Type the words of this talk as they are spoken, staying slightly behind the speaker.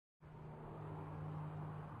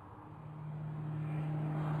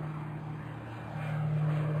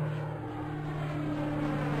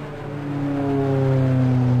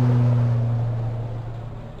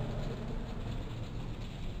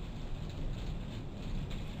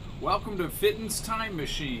Welcome to Fitton's Time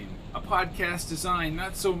Machine, a podcast designed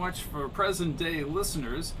not so much for present-day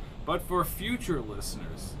listeners, but for future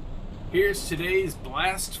listeners. Here's today's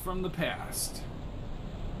blast from the past.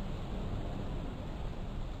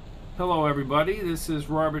 Hello everybody, this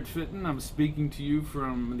is Robert Fitton. I'm speaking to you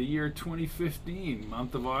from the year 2015,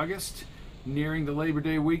 month of August, nearing the Labor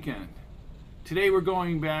Day weekend. Today we're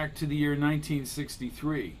going back to the year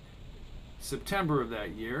 1963, September of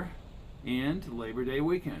that year, and Labor Day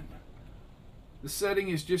weekend. The setting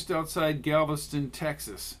is just outside Galveston,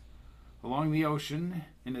 Texas, along the ocean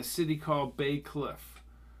in a city called Bay Cliff.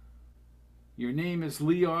 Your name is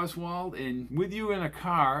Lee Oswald, and with you in a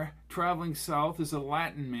car traveling south is a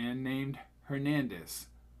Latin man named Hernandez.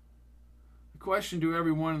 The question to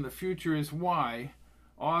everyone in the future is why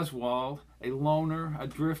Oswald, a loner, a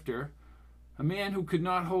drifter, a man who could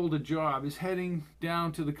not hold a job, is heading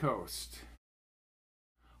down to the coast.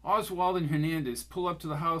 Oswald and Hernandez pull up to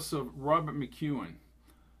the house of Robert McEwen.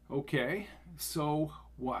 Okay, so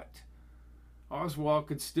what? Oswald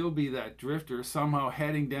could still be that drifter, somehow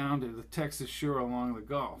heading down to the Texas shore along the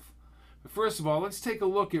Gulf. But first of all, let's take a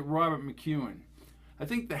look at Robert McEwen. I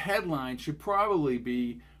think the headline should probably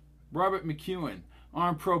be Robert McEwen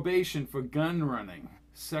on probation for gun running.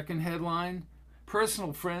 Second headline,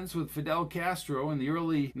 personal friends with Fidel Castro in the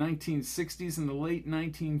early 1960s and the late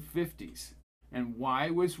 1950s. And why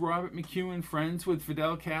was Robert McEwen friends with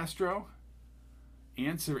Fidel Castro?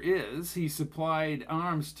 Answer is, he supplied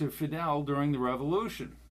arms to Fidel during the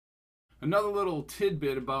revolution. Another little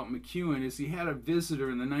tidbit about McEwen is he had a visitor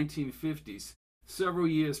in the 1950s, several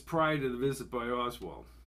years prior to the visit by Oswald.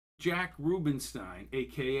 Jack Rubenstein,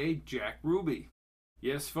 aka Jack Ruby.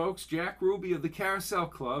 Yes, folks, Jack Ruby of the Carousel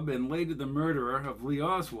Club and later the murderer of Lee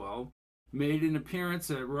Oswald made an appearance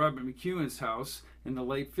at Robert McEwen's house in the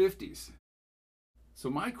late 50s. So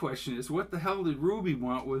my question is, what the hell did Ruby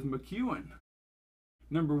want with McEwen?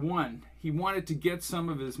 Number one, he wanted to get some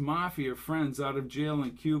of his mafia friends out of jail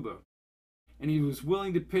in Cuba, and he was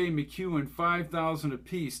willing to pay McEwen $5,000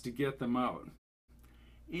 apiece to get them out.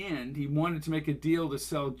 And he wanted to make a deal to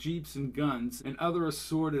sell jeeps and guns and other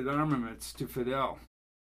assorted armaments to Fidel.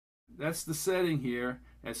 That's the setting here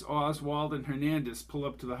as Oswald and Hernandez pull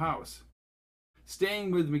up to the house.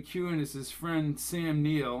 Staying with McEwen is his friend Sam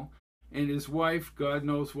Neill, and his wife, God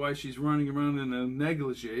knows why she's running around in a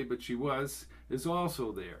negligee, but she is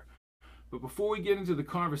also there. But before we get into the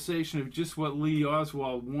conversation of just what Lee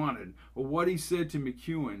Oswald wanted, or what he said to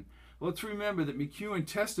McEwen, let's remember that McEwen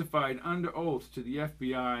testified under oath to the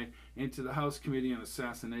FBI and to the House Committee on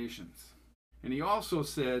Assassinations. And he also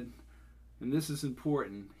said, and this is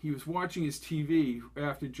important, he was watching his TV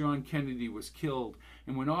after John Kennedy was killed,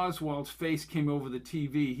 and when Oswald's face came over the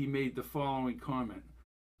TV, he made the following comment: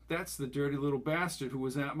 "That's the dirty little bastard who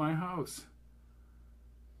was at my house."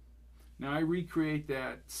 Now, I recreate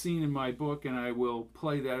that scene in my book, and I will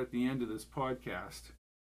play that at the end of this podcast.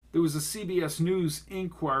 There was a CBS News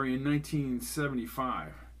inquiry in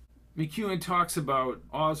 1975. McEwen talks about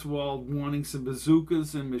Oswald wanting some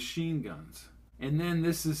bazookas and machine guns. And then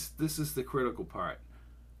this is the critical part.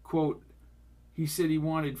 Quote, he said he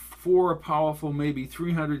wanted 4 powerful, maybe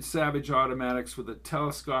 300 Savage automatics with a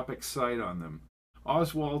telescopic sight on them.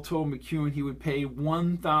 Oswald told McEwen he would pay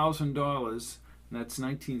 $1,000, and that's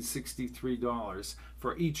 $1963,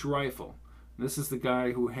 for each rifle. This is the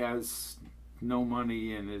guy who has no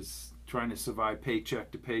money and is trying to survive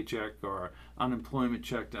paycheck to paycheck or unemployment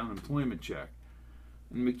check to unemployment check.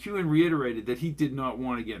 And McEwen reiterated that he did not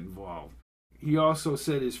want to get involved. He also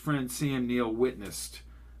said his friend Sam Neill witnessed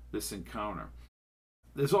this encounter.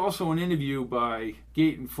 There's also an interview by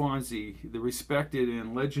Gaten Fonzie, the respected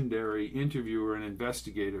and legendary interviewer and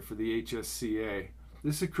investigator for the HSCA.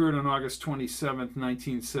 This occurred on August 27,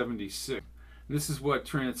 1976. This is what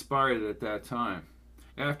transpired at that time.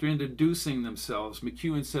 After introducing themselves,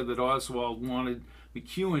 McEwen said that Oswald wanted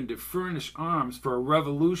McEwen to furnish arms for a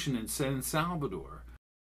revolution in San Salvador.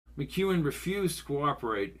 McEwen refused to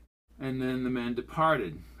cooperate, and then the men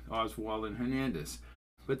departed, Oswald and Hernandez.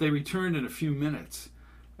 But they returned in a few minutes.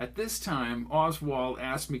 At this time, Oswald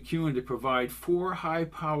asked McEwen to provide 4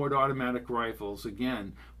 high-powered automatic rifles,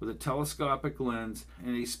 again with a telescopic lens,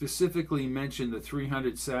 and he specifically mentioned the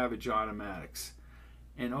 300 Savage automatics.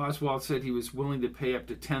 And Oswald said he was willing to pay up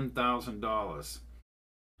to $10,000.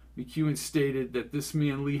 McEwen stated that this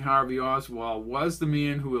man, Lee Harvey Oswald, was the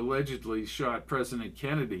man who allegedly shot President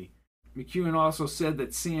Kennedy. McEwen also said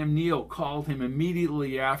that Sam Neill called him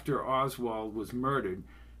immediately after Oswald was murdered,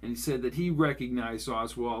 and he said that he recognized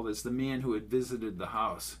Oswald as the man who had visited the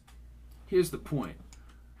house. Here's the point.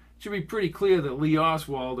 It should be pretty clear that Lee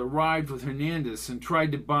Oswald arrived with Hernandez and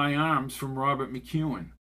tried to buy arms from Robert McEwen.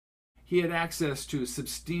 He had access to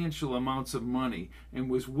substantial amounts of money and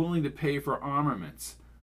was willing to pay for armaments.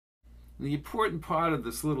 The important part of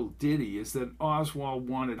this little ditty is that Oswald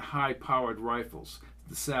wanted high-powered rifles,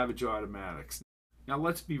 the Savage automatics. Now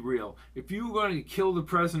let's be real. If you were going to kill the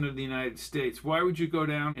President of the United States, why would you go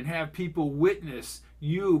down and have people witness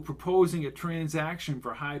you proposing a transaction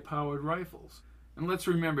for high-powered rifles? And let's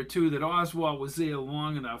remember, too, that Oswald was there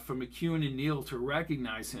long enough for McEwen and Neal to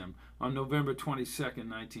recognize him on November 22,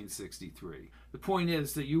 1963. The point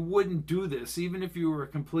is that you wouldn't do this. Even if you were a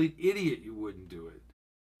complete idiot, you wouldn't do it.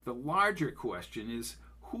 The larger question is,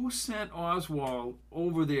 who sent Oswald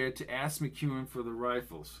over there to ask McEwen for the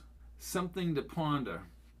rifles? Something to ponder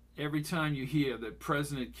every time you hear that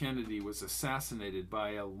President Kennedy was assassinated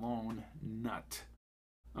by a lone nut.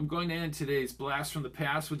 I'm going to end today's Blast from the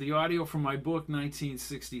Past with the audio from my book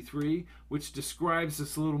 1963, which describes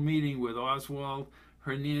this little meeting with Oswald,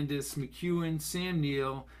 Hernandez, McEwen, Sam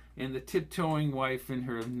Neill, and the tiptoeing wife in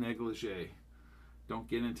her negligee. Don't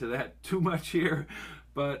get into that too much here,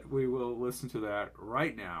 but we will listen to that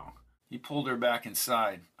right now. He pulled her back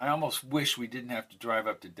inside. I almost wish we didn't have to drive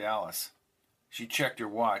up to Dallas. She checked her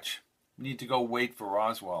watch. We need to go wait for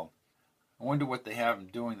Oswald. I wonder what they have him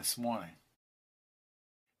doing this morning.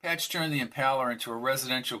 Patch turned the Impala into a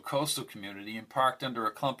residential coastal community and parked under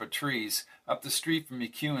a clump of trees up the street from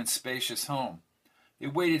McEwen's spacious home. They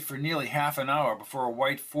waited for nearly half an hour before a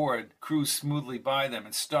white Ford cruised smoothly by them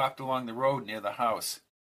and stopped along the road near the house.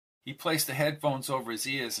 He placed the headphones over his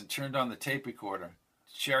ears and turned on the tape recorder.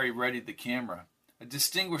 Sherry readied the camera. A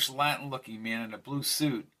distinguished Latin-looking man in a blue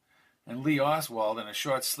suit and Lee Oswald in a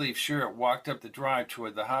short-sleeved shirt walked up the drive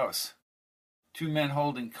toward the house. Two men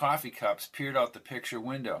holding coffee cups peered out the picture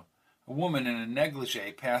window. A woman in a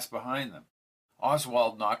negligee passed behind them.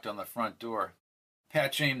 Oswald knocked on the front door.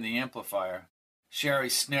 Patch aimed the amplifier. Sherry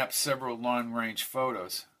snapped several long-range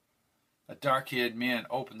photos. A dark-haired man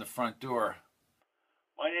opened the front door.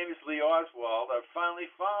 My name is Lee Oswald. I've finally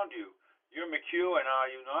found you. You're McEwen, are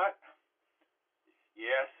you not?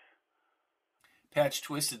 Yes. Patch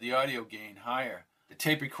twisted the audio gain higher. The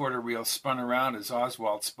tape recorder reel spun around as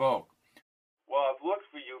Oswald spoke. Well, I've looked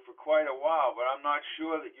for you for quite a while, but I'm not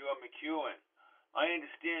sure that you're McEwen. I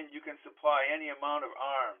understand you can supply any amount of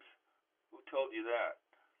arms. Who told you that?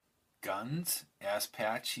 Guns? Asked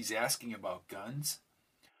Patch. He's asking about guns?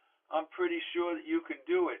 I'm pretty sure that you can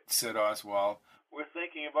do it, said Oswald. We're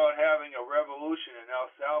thinking about having a revolution in El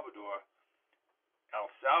Salvador. El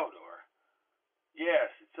Salvador? Yes,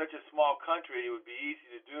 it's such a small country it would be easy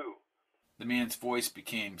to do. The man's voice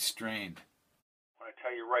became strained. I want to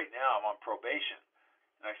tell you right now I'm on probation.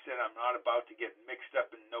 And I said I'm not about to get mixed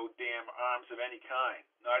up in no damn arms of any kind.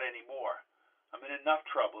 Not anymore. I'm in enough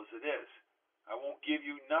trouble as it is. I won't give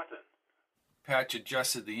you nothing. Patch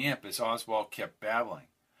adjusted the amp as Oswald kept babbling.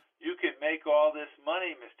 You can make all this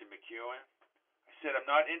money, Mr. McEwen. I said I'm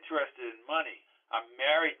not interested in money. I'm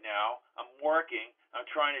married now. I'm working. I'm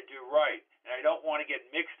trying to do right. And I don't want to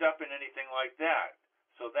get mixed up in anything like that.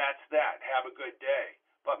 So that's that. Have a good day.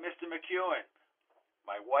 But Mr. McEwen,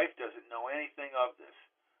 my wife doesn't know anything of this.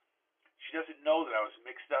 She doesn't know that I was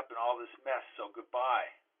mixed up in all this mess, so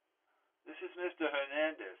goodbye. This is Mr.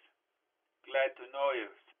 Hernandez. Glad to know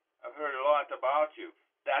you. I've heard a lot about you.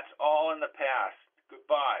 That's all in the past.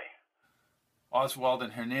 Goodbye. Oswald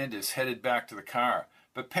and Hernandez headed back to the car,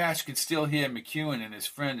 but Patch could still hear McEwen and his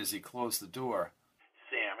friend as he closed the door.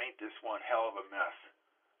 Sam, ain't this one hell of a mess?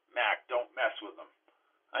 Mac, don't mess with him.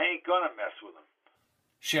 I ain't gonna mess with him.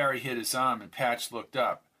 Sherry hit his arm and Patch looked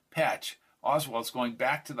up. Patch, Oswald's going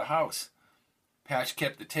back to the house. Patch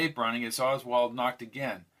kept the tape running as Oswald knocked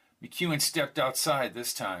again. McEwen stepped outside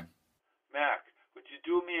this time. Mac, would you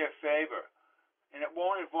do me a favor? And it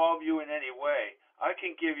won't involve you in any way. I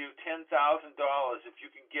can give you $10,000 if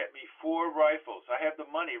you can get me 4 rifles. I have the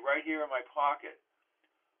money right here in my pocket.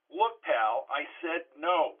 Look, pal, I said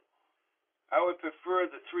no. I would prefer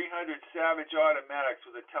the 300 Savage automatics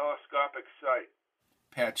with a telescopic sight.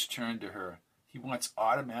 Patch turned to her. He wants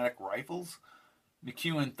automatic rifles?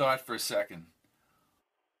 McEwen thought for a second.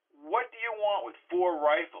 What do you want with 4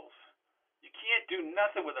 rifles? You can't do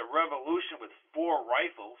nothing with a revolution with 4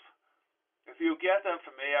 rifles. If you get them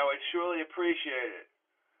for me, I would surely appreciate it.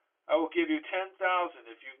 I will give you $10,000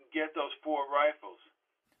 if you can get those 4 rifles.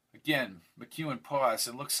 Again, McEwen paused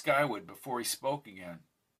and looked skyward before he spoke again.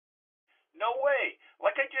 No way.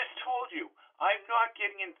 Like I just told you, I'm not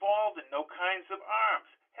getting involved in no kinds of arms.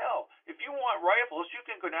 Hell, if you want rifles, you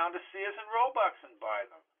can go down to Sears and Roebuck's and buy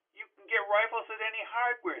them. You can get rifles at any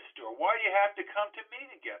hardware store. Why do you have to come to me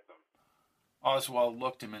to get them? Oswald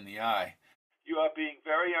looked him in the eye. You are being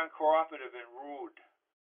very uncooperative and rude.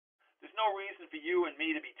 There's no reason for you and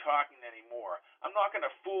me to be talking anymore. I'm not going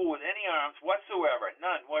to fool with any arms whatsoever,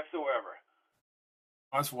 none whatsoever.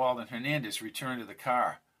 Oswald and Hernandez returned to the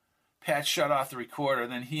car. Pat shut off the recorder,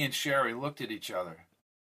 then he and Sherry looked at each other.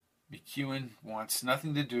 McEwen wants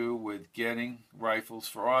nothing to do with getting rifles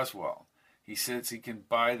for Oswald. He says he can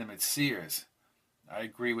buy them at Sears. I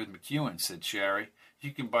agree with McEwen, said Sherry.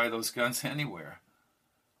 You can buy those guns anywhere.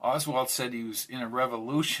 Oswald said he was in a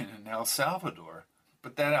revolution in El Salvador.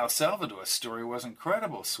 But that El Salvador story wasn't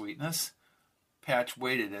credible, Sweetness. Patch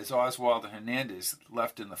waited as Oswald and Hernandez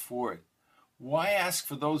left in the Ford. Why ask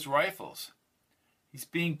for those rifles? He's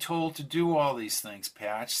being told to do all these things,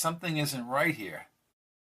 Patch. Something isn't right here.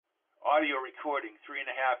 Audio recording,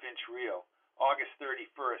 3.5-inch reel, August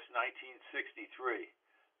 31st, 1963.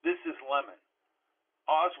 This is Lemon.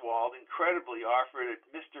 Oswald incredibly offered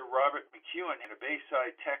Mr. Robert McEwen in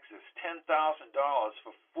Bayside, Texas, $10,000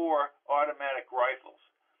 for 4 automatic rifles.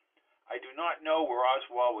 I do not know where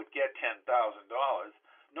Oswald would get $10,000,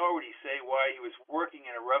 nor would he say why he was working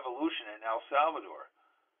in a revolution in El Salvador.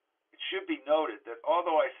 It should be noted that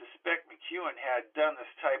although I suspect McEwen had done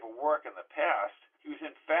this type of work in the past, he was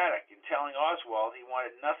emphatic in telling Oswald he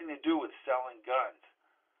wanted nothing to do with selling guns.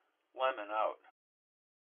 Lemon out.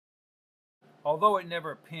 Although it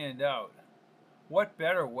never panned out, what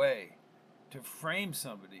better way to frame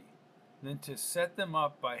somebody than to set them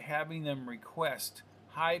up by having them request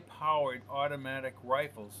high-powered automatic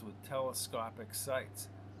rifles with telescopic sights?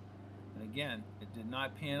 And again, it did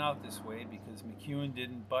not pan out this way because McEwen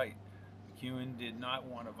didn't bite. McEwen did not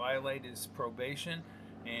want to violate his probation,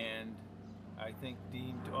 and I think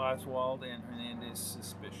deemed Oswald and Hernandez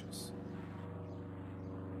suspicious.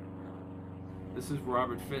 This is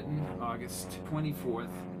Robert Fitton, August 24th,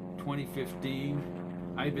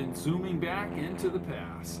 2015. I've been zooming back into the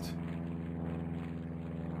past.